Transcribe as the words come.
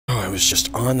was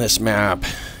just on this map.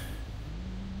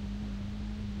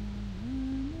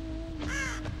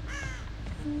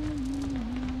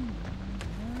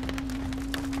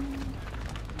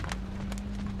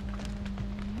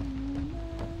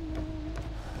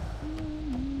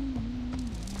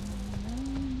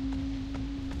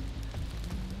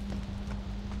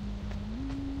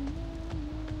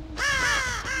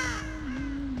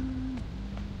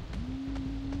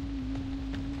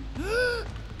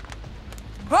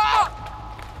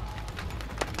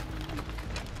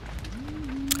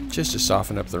 Just to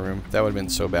soften up the room. That would have been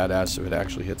so badass if it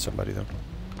actually hit somebody, though.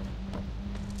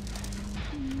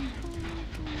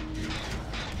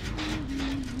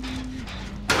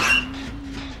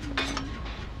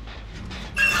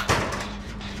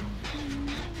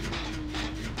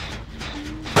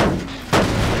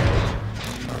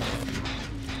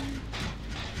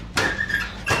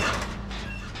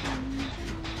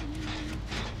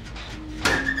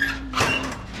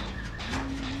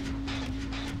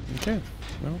 Okay,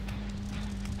 well.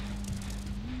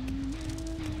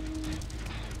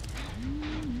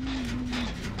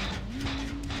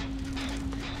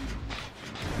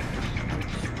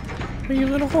 Hey, you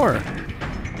little whore.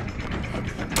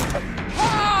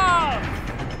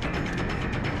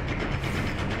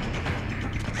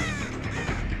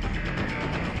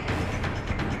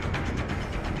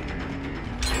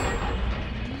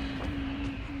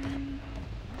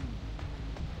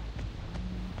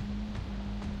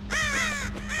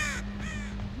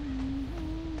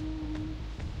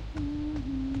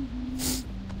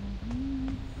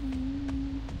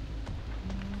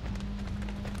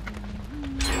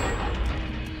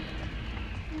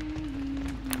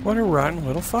 What a rotten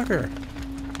little fucker.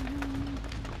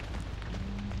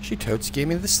 She totes gave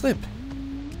me the slip.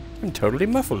 I'm totally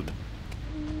muffled.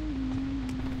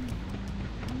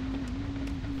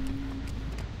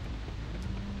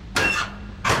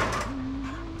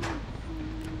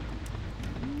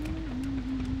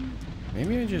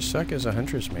 Maybe I just suck as a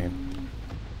Huntress main.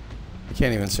 I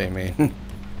can't even say main.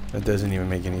 That doesn't even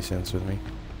make any sense with me.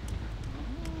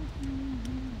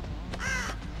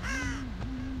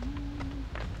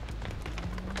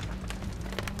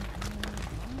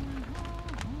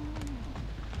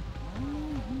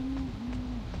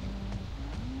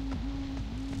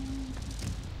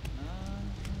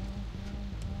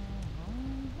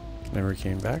 Never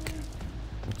came back.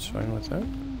 That's fine with that.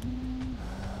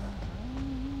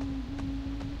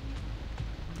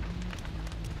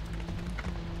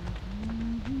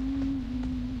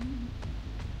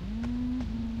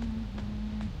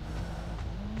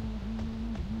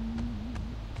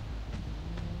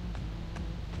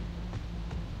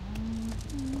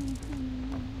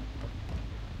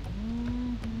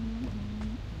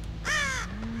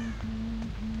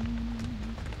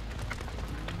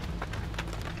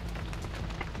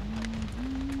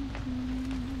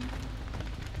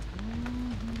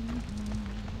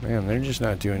 Man, they're just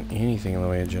not doing anything in the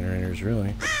way of generators,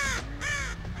 really.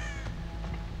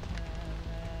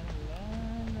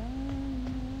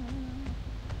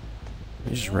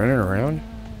 They're just running around.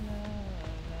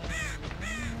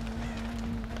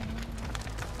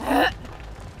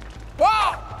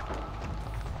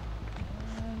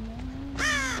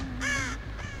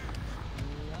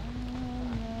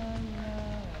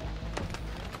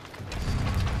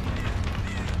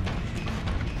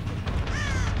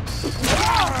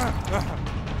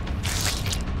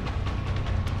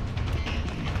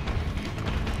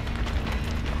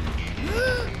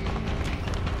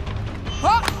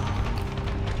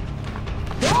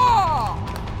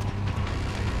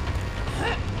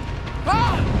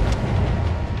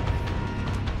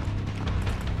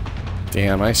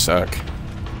 Damn, I suck.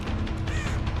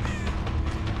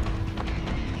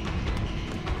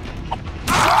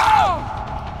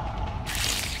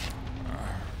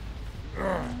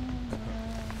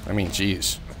 I mean,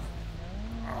 jeez.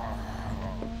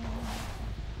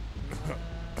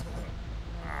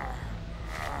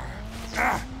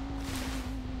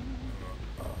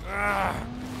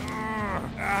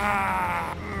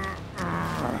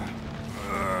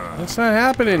 That's not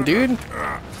happening, dude.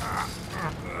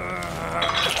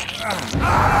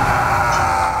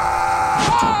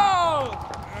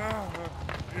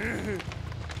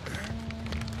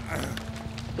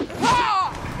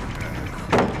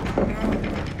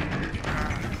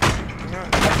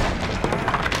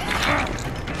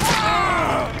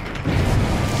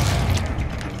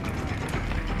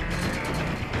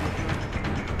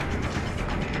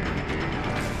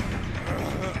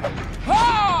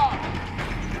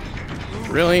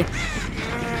 Really?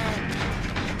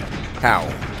 How?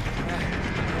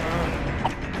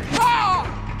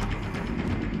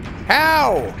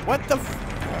 How? What the f...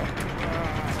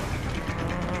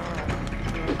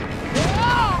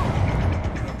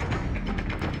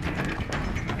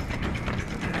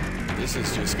 This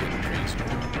is just getting crazy.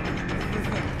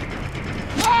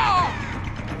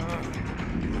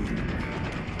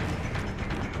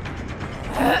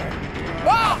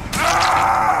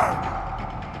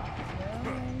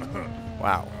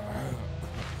 Wow.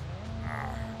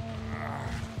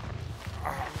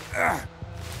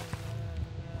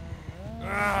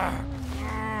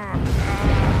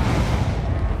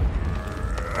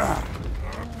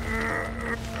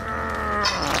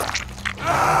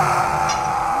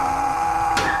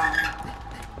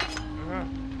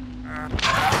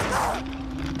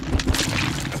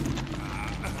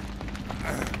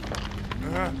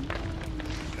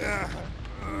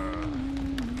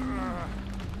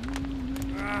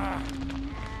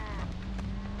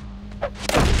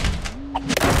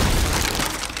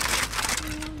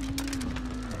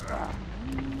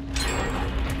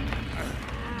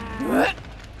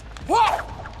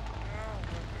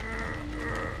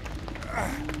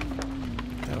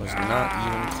 That was not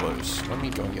even close. Let me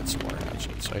go and get some more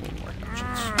hatchets. I need more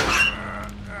hatchets.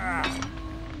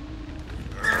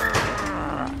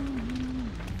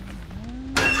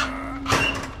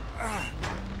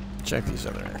 Check these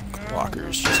other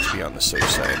lockers just to be on the safe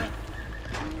side.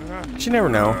 But you never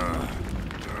know.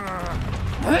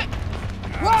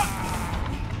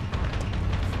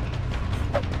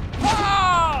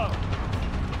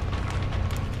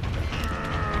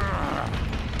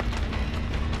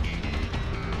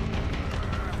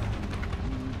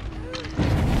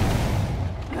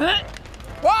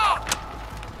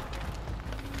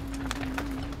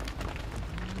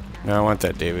 No, I want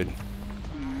that, David.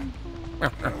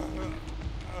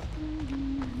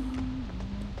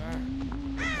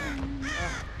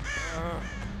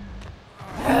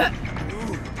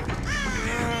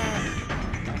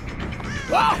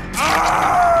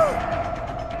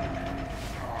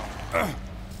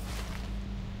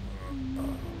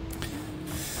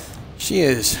 She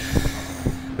is,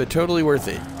 but totally worth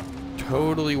it.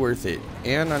 Totally worth it.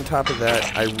 And on top of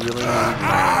that, I really need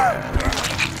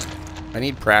I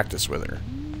need practice with her.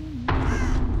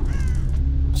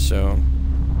 So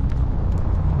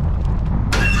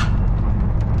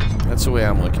that's the way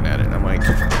I'm looking at it. I'm like,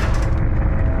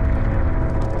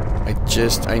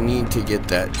 I need to get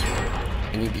that.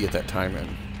 I need to get that time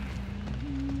in.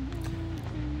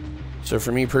 So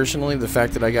for me personally, the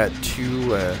fact that I got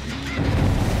two.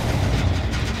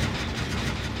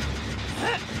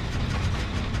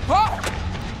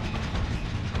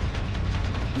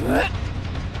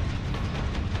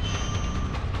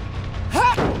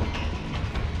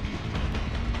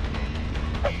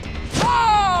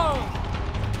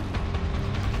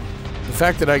 The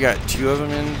fact that I got two of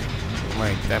them in,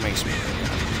 like, that makes me really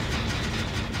happy.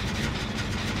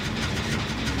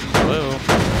 Hello?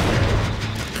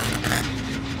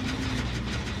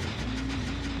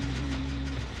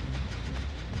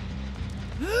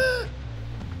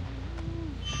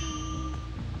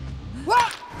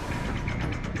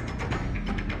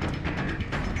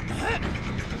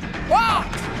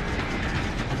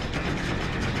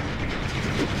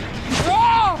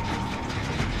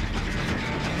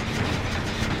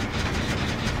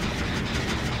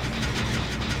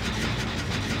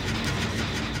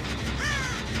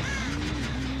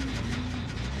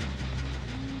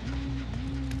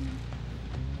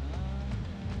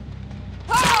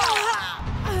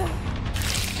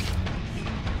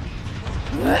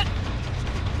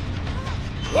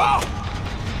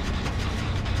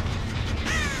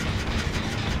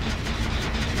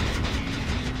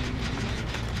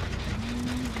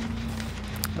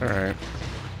 Alright.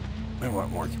 I want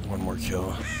one more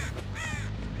kill.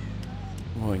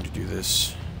 I'm willing to do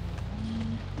this.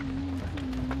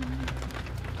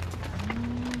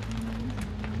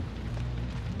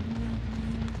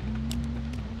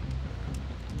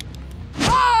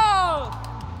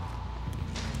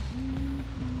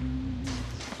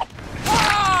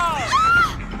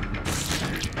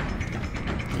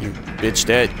 You bitch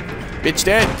dead. Bitch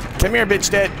dead! Come here,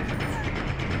 bitch dead!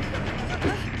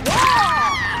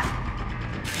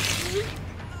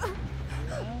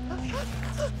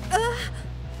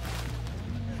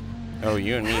 Oh,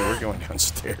 you and me, we're going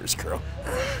downstairs, girl.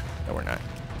 No, we're not.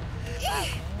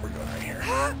 We're going right here.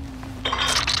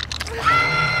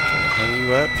 Hang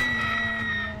you up.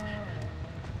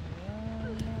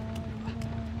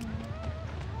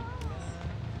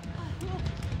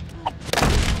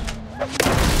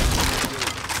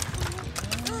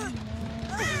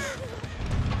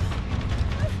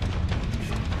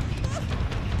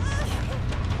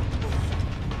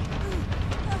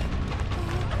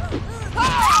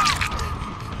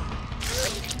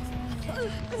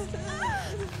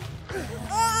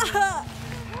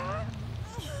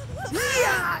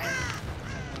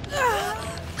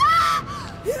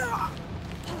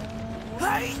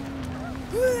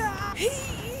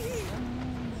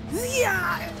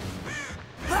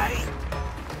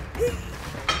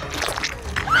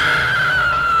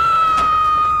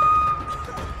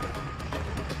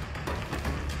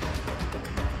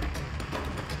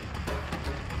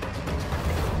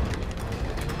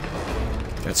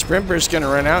 That sprint burst's gonna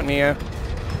run out, Nia.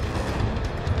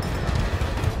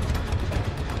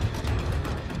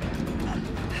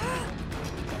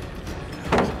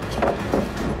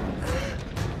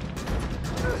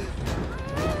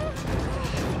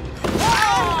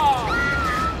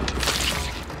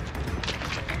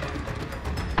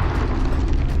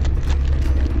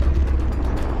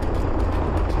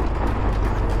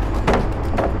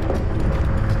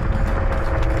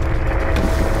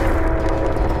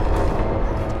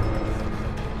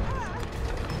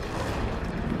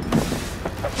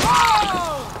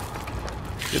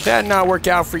 Did that not work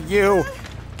out for you?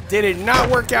 Did it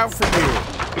not work out for you?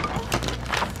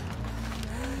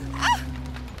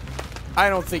 I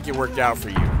don't think it worked out for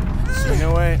you. So you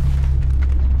know what?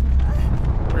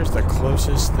 Where's the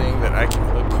closest thing that I can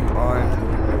hook you on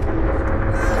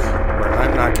where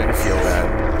I'm not gonna feel bad?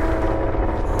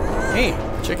 Hey,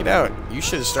 check it out. You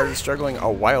should have started struggling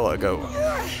a while ago.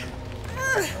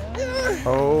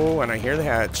 Oh, and I hear the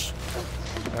hatch.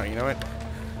 Oh, you know what?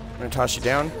 I'm gonna toss you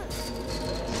down.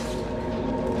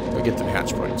 We'll get them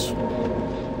hatch points.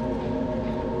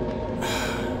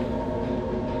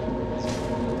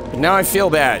 But now I feel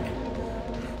bad.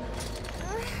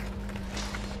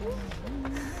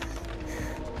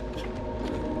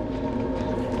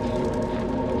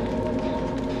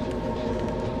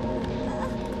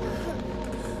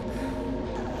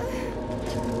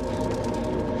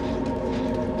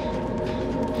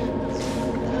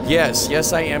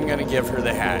 Yes, I am gonna give her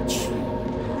the hatch.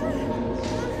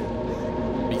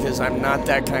 Because I'm not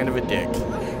that kind of a dick.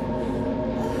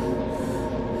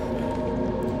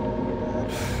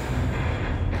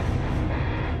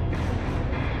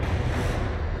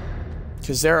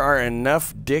 Because there are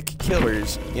enough dick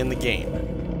killers in the game.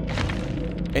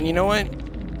 And you know what?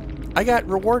 I got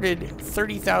rewarded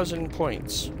 30,000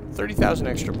 points. 30,000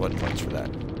 extra blood points for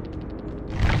that.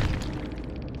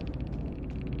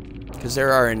 Because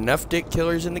there are enough dick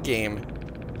killers in the game,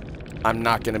 I'm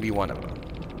not going to be one of them.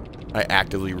 I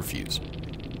actively refuse.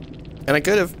 And I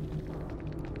could have.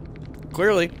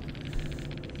 Clearly.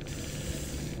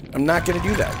 I'm not going to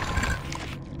do that.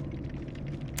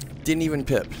 Didn't even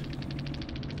pip.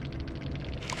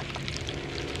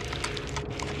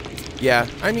 Yeah,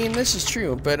 I mean, this is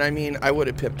true, but I mean, I would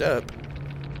have pipped up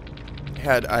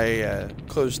had I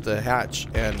closed the hatch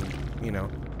and, you know.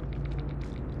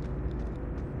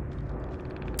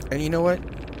 And you know what?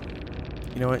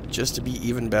 You know what? Just to be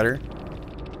even better.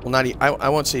 Well, not I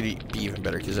won't say to be even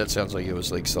better, because that sounds like it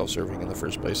was like self-serving in the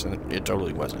first place, and it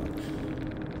totally wasn't.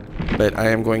 But I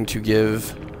am going to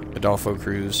give Adolfo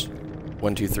Cruz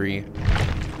 123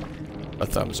 a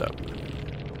thumbs up.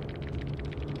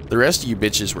 The rest of you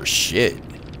bitches were shit.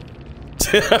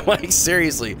 Like,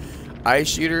 seriously. Ice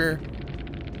Shooter,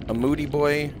 a Moody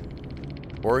Boy,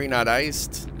 Ori Not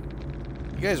Iced.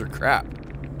 You guys were crap.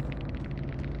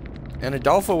 And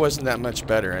Adolfo wasn't that much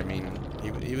better. I mean,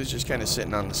 he was just kind of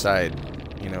sitting on the side.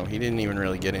 You know, he didn't even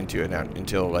really get into it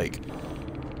until, like,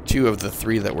 2 of the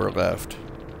 3 that were left,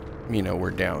 you know,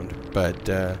 were downed. But,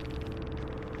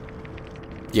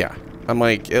 yeah. I'm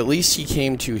like, at least he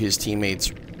came to his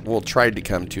teammates, well, tried to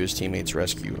come to his teammates'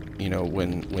 rescue, you know,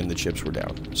 when the chips were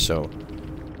down. So,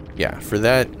 yeah, for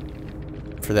that,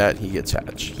 he gets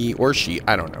hatch. He or she,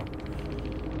 I don't know.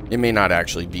 It may not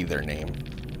actually be their name.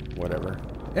 Whatever.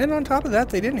 And on top of that,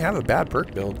 they didn't have a bad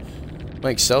perk build.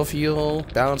 Like self-heal,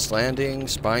 balanced landing,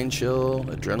 spine chill,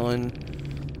 adrenaline.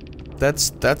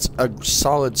 That's a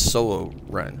solid solo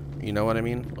run. You know what I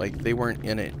mean? Like, they weren't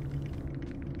in it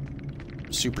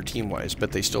super team-wise,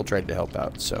 but they still tried to help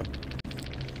out, so.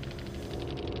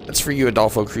 That's for you,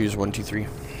 Adolfo Cruz 123.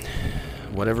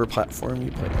 Whatever platform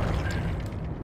you play on.